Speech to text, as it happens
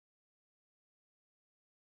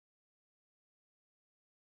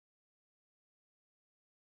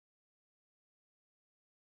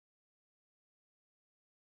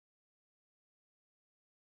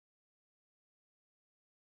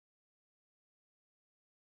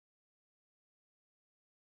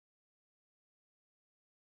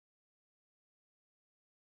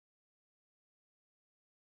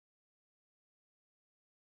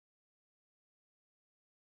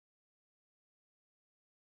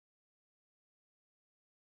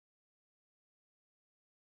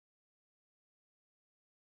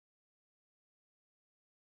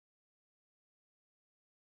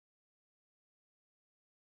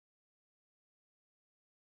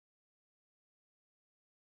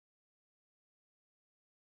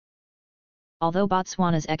Although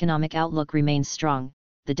Botswana's economic outlook remains strong,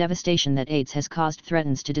 the devastation that AIDS has caused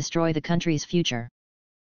threatens to destroy the country's future.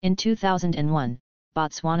 In 2001,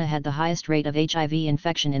 Botswana had the highest rate of HIV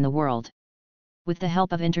infection in the world. With the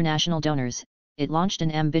help of international donors, it launched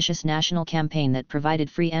an ambitious national campaign that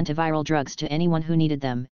provided free antiviral drugs to anyone who needed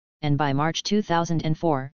them, and by March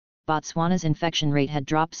 2004, Botswana's infection rate had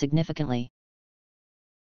dropped significantly.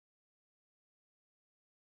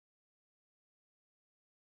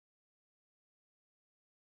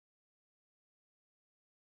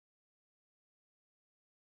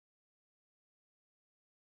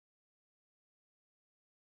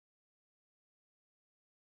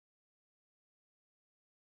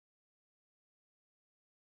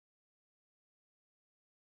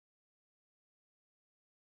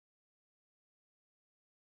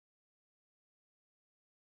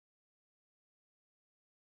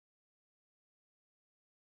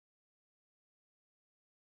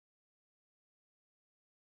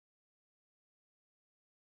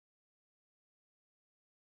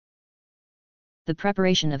 The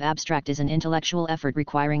preparation of abstract is an intellectual effort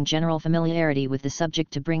requiring general familiarity with the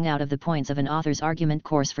subject to bring out of the points of an author's argument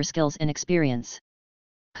course for skills and experience.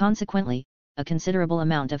 Consequently, a considerable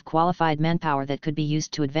amount of qualified manpower that could be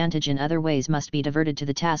used to advantage in other ways must be diverted to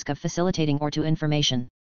the task of facilitating or to information.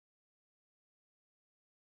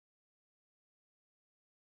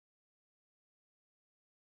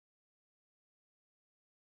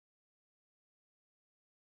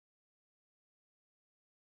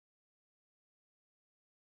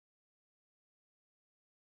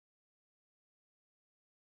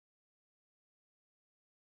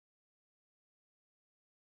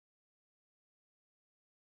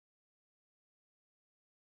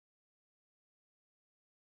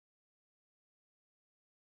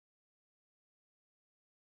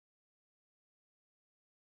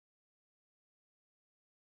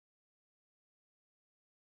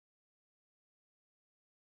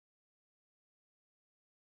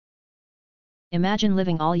 Imagine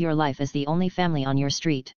living all your life as the only family on your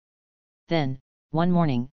street. Then, one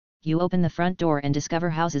morning, you open the front door and discover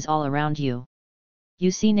houses all around you.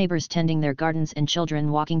 You see neighbors tending their gardens and children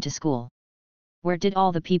walking to school. Where did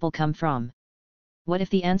all the people come from? What if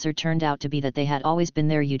the answer turned out to be that they had always been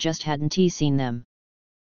there, you just hadn't seen them?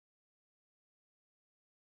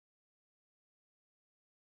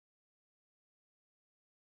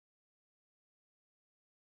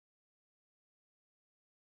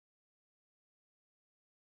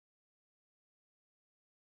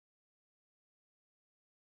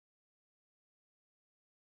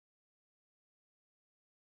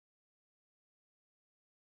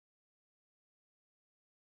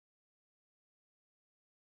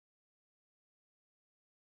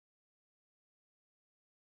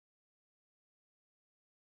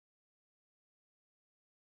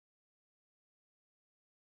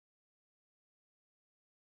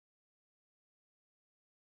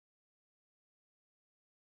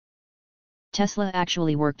 Tesla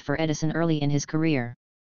actually worked for Edison early in his career.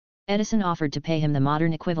 Edison offered to pay him the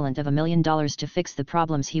modern equivalent of $1 million to fix the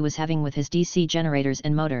problems he was having with his DC generators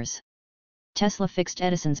and motors. Tesla fixed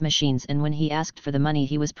Edison's machines, and when he asked for the money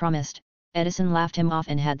he was promised, Edison laughed him off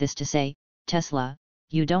and had this to say, "Tesla,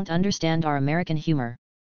 you don't understand our American humor."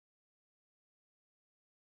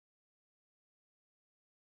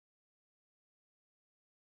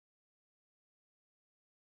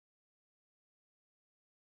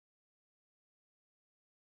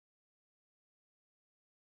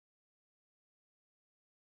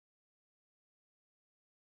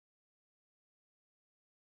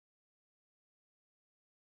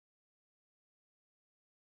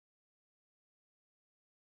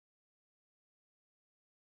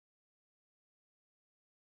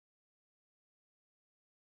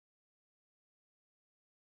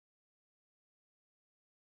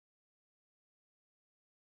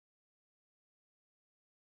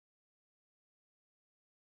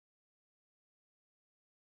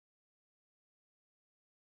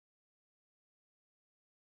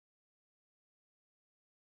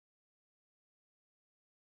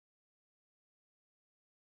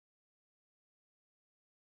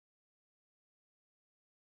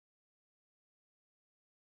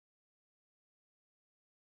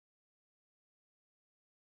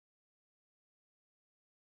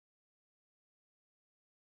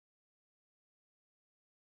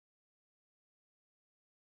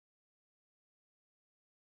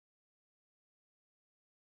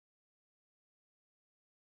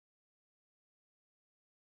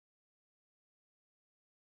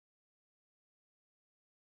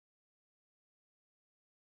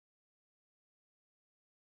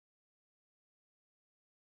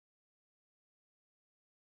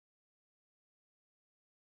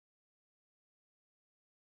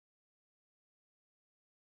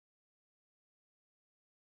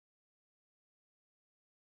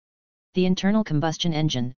 The internal combustion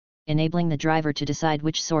engine, enabling the driver to decide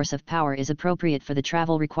which source of power is appropriate for the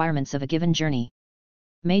travel requirements of a given journey.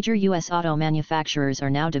 Major U.S. auto manufacturers are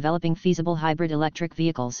now developing feasible hybrid electric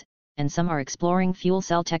vehicles, and some are exploring fuel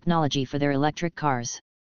cell technology for their electric cars.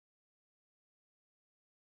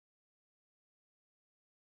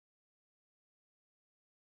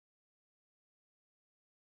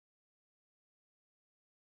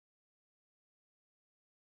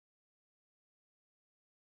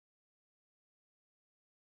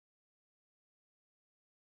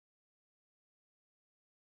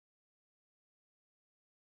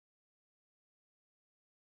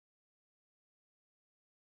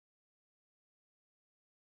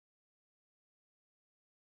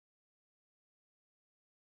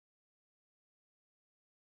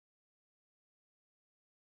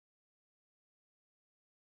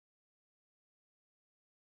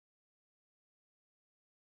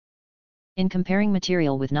 In comparing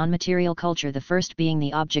material with non-material culture, the first being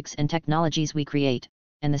the objects and technologies we create,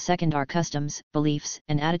 and the second are customs, beliefs,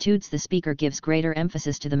 and attitudes, the speaker gives greater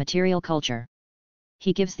emphasis to the material culture.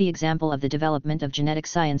 He gives the example of the development of genetic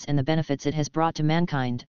science and the benefits it has brought to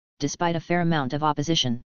mankind, despite a fair amount of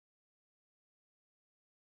opposition.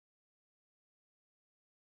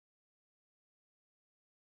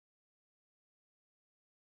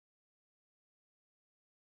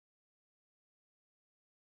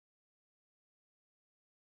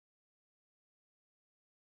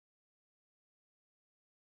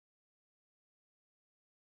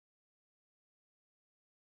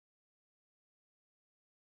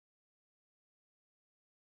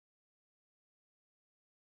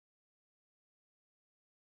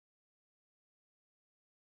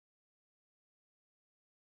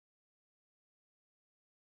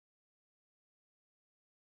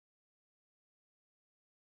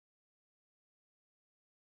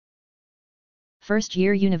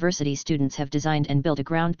 First-year university students have designed and built a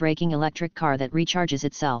groundbreaking electric car that recharges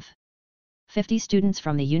itself. 50 students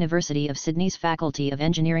from the University of Sydney's Faculty of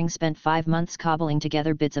Engineering spent 5 months cobbling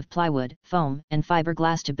together bits of plywood, foam, and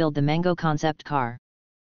fiberglass to build the Mango concept car.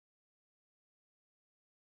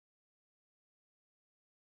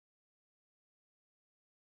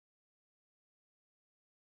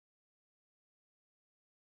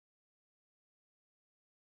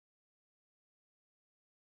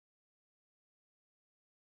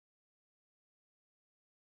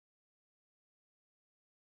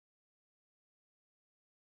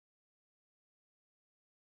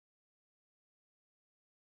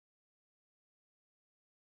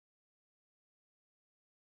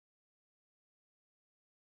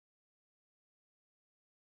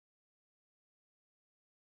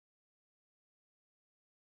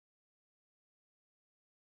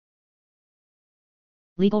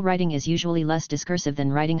 Legal writing is usually less discursive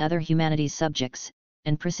than writing other humanities subjects,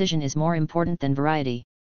 and precision is more important than variety.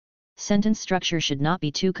 Sentence structure should not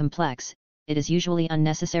be too complex, it is usually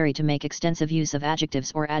unnecessary to make extensive use of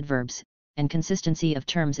adjectives or adverbs, and consistency of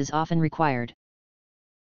terms is often required.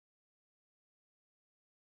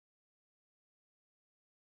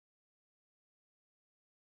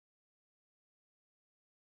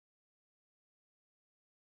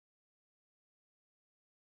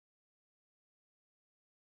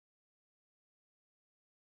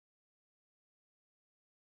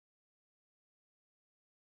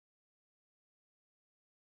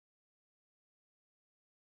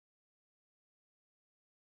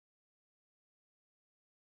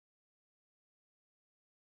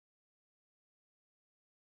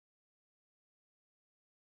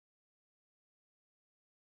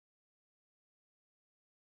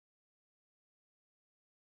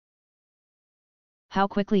 How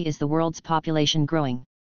quickly is the world's population growing?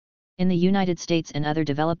 In the United States and other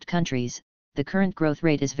developed countries, the current growth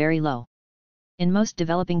rate is very low. In most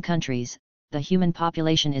developing countries, the human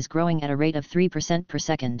population is growing at a rate of 3% per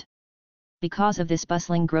second. Because of this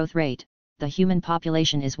bustling growth rate, the human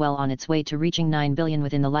population is well on its way to reaching 9 billion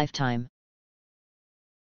within the lifetime.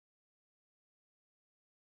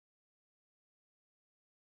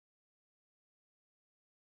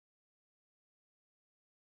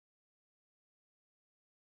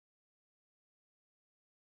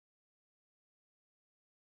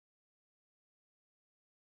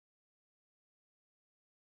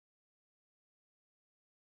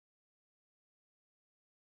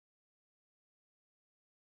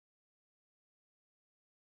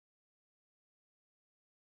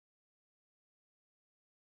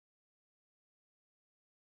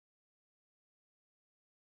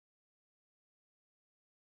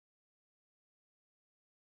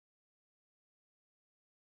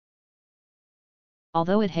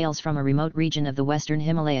 Although it hails from a remote region of the western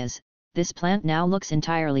Himalayas, This plant now looks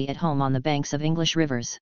entirely at home on the banks of English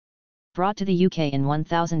rivers. Brought to the UK in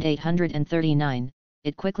 1839,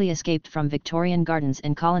 it quickly escaped from Victorian gardens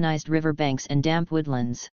and colonised river banks and damp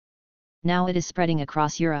woodlands. Now it is spreading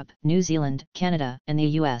across Europe, New Zealand, Canada, and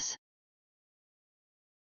the US.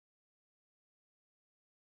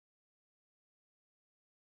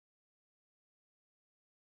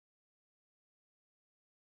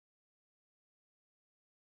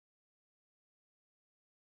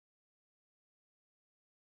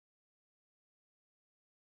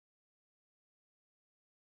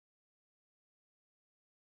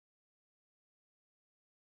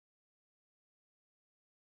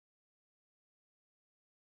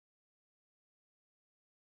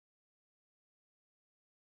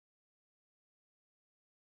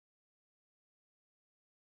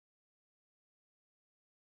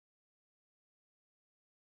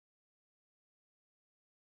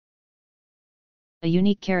 A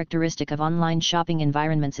unique characteristic of online shopping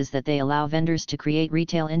environments is that they allow vendors to create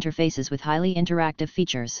retail interfaces with highly interactive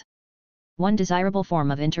features. One desirable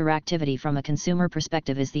form of interactivity from a consumer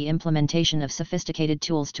perspective is the implementation of sophisticated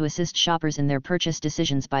tools to assist shoppers in their purchase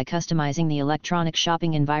decisions by customizing the electronic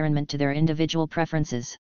shopping environment to their individual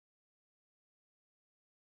preferences.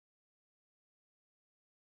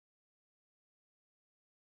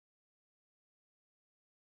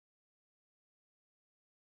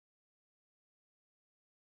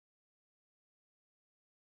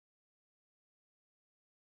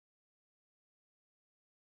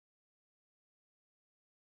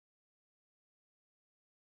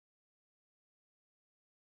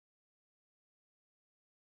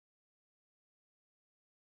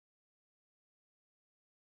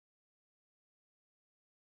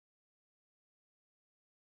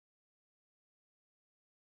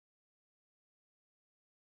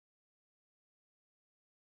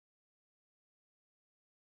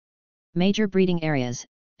 Major breeding areas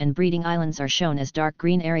and breeding islands are shown as dark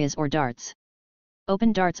green areas or darts.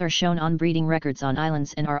 Open darts are shown on breeding records on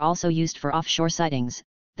islands and are also used for offshore sightings,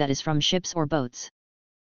 that is from ships or boats.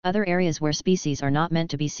 Other areas where species are not meant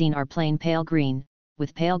to be seen are plain pale green,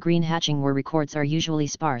 with pale green hatching where records are usually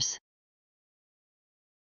sparse.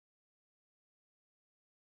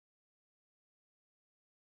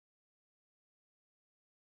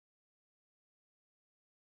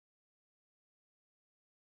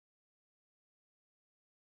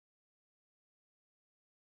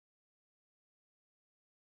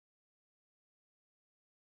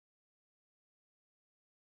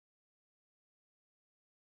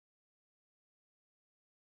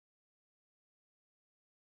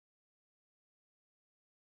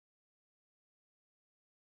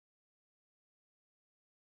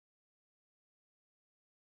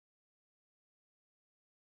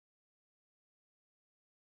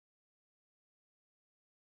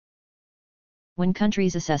 When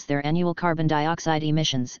countries assess their annual carbon dioxide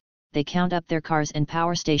emissions, they count up their cars and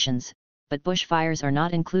power stations, but bushfires are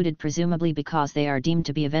not included presumably because they are deemed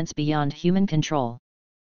to be events beyond human control.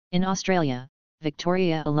 In Australia,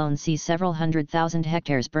 Victoria alone sees several 100,000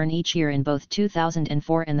 hectares burn each year in both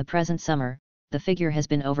 2004 and the present summer. The figure has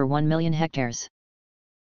been over 1 million hectares.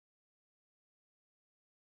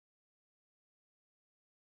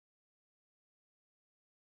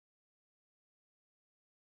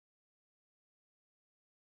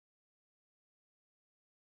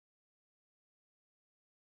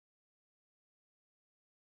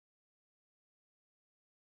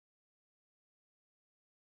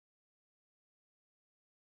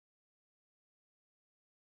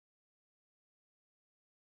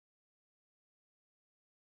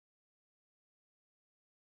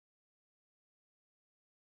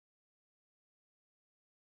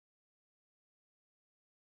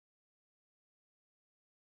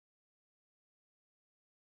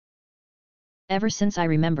 Ever since I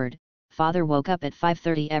remembered, Father woke up at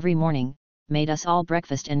 5:30 every morning, made us all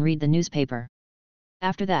breakfast and read the newspaper.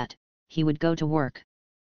 After that, he would go to work.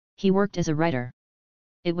 He worked as a writer.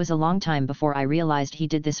 It was a long time before I realized he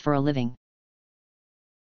did this for a living.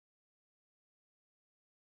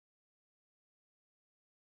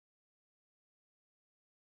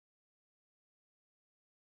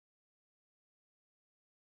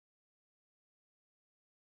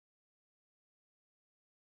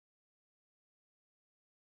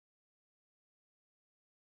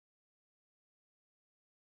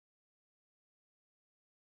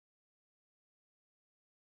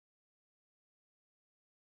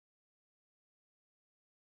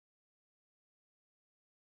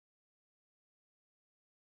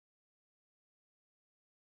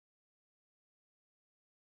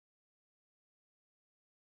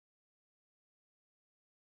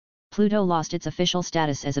 Pluto lost its official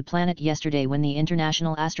status as a planet yesterday when the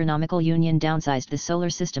International Astronomical Union downsized the solar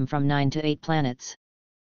system from 9 to 8 planets.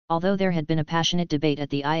 Although there had been a passionate debate at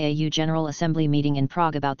the IAU General Assembly meeting in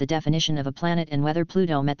Prague about the definition of a planet and whether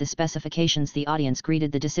Pluto met the specifications, the audience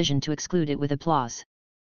greeted the decision to exclude it with applause.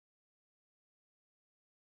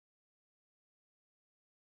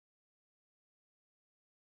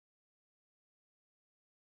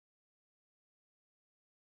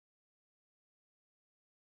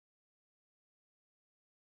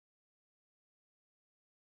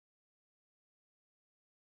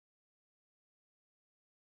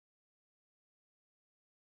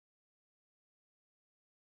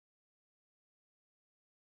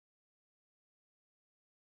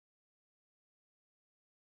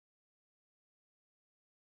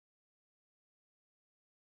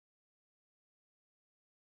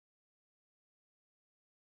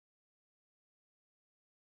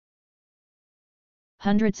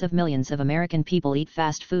 Hundreds of millions of American people eat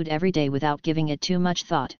fast food every day without giving it too much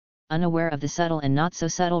thought, unaware of the subtle and not so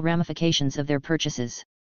subtle ramifications of their purchases.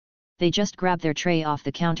 They just grab their tray off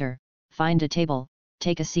the counter, find a table,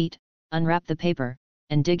 take a seat, unwrap the paper,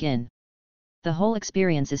 and dig in. The whole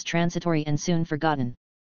experience is transitory and soon forgotten.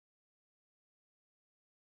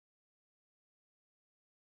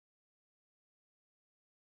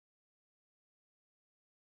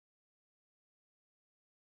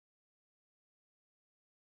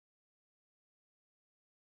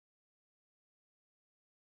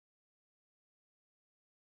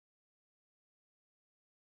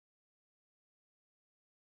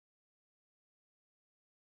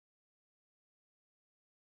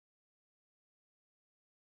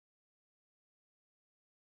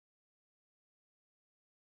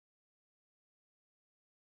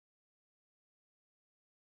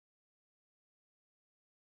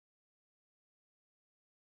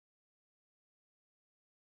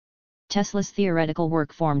 Tesla's theoretical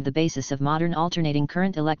work formed the basis of modern alternating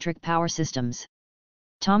current electric power systems.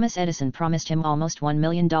 Thomas Edison promised him almost $1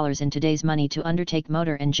 million in today's money to undertake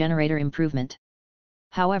motor and generator improvement.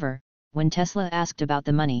 However, when Tesla asked about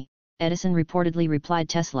the money, Edison reportedly replied,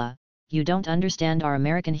 "Tesla, you don't understand our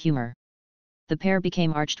American humor." The pair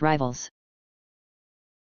became arch rivals.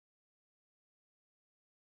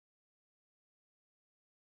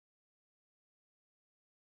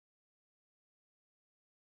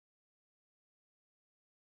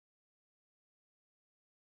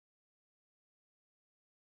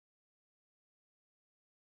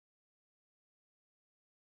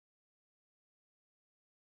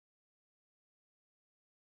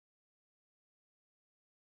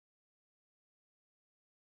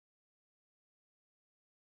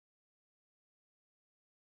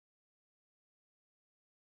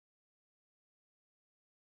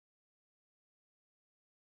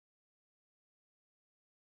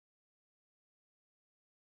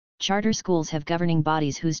 Charter schools have governing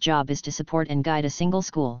bodies whose job is to support and guide a single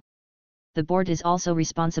school. The board is also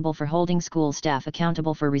responsible for holding school staff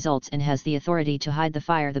accountable for results and has the authority to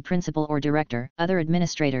fire the principal or director, other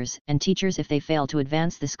administrators, and teachers if they fail to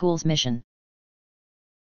advance the school's mission.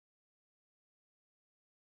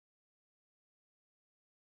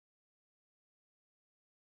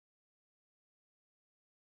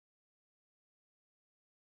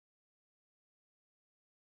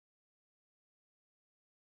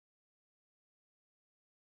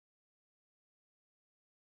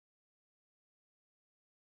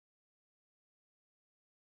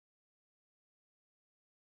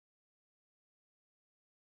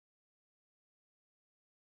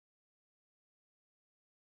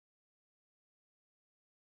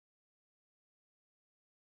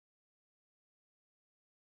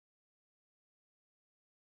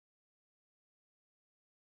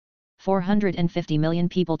 "450 million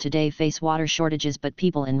people today face water shortages, but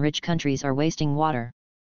people in rich countries are wasting water.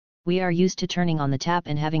 We are used to turning on the tap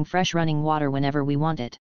and having fresh running water whenever we want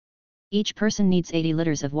it. Each person needs 80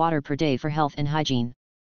 liters of water per day for health and hygiene.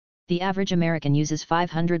 The average American uses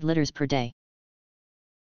 500 liters per day.